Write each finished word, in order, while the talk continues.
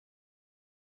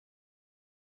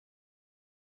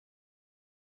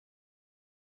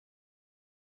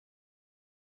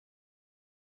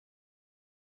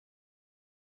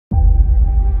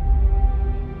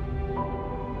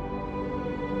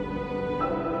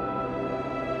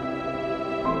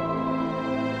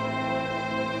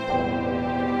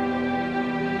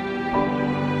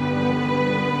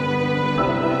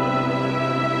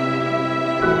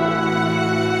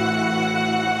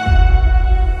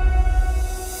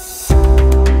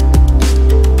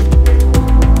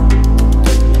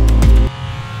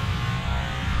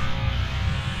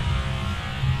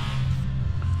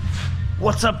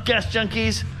What's up, gas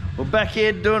junkies? We're back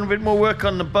here doing a bit more work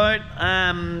on the boat.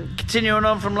 Continuing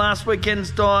on from last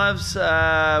weekend's dives,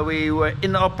 we were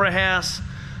in the Opera House.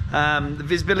 The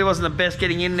visibility wasn't the best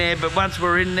getting in there, but once we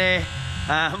were in there,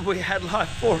 we had like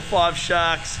 4 or 5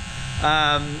 sharks,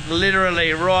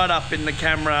 literally right up in the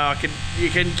camera. You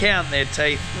can count their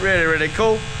teeth. Really, really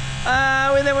cool.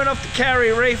 We then went off to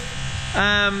Cowery Reef,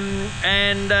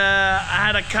 and I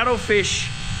had a cuttlefish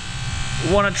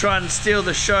want to try and steal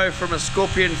the show from a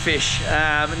scorpion fish.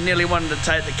 Nearly wanted to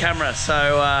take the camera,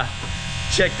 so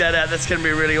check that out. That's going to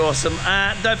be really awesome.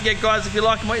 Don't forget, guys, if you're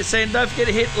liking what you're seeing, don't forget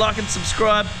to hit like and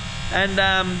subscribe. And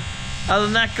other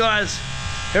than that, guys,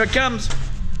 here it comes.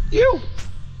 You.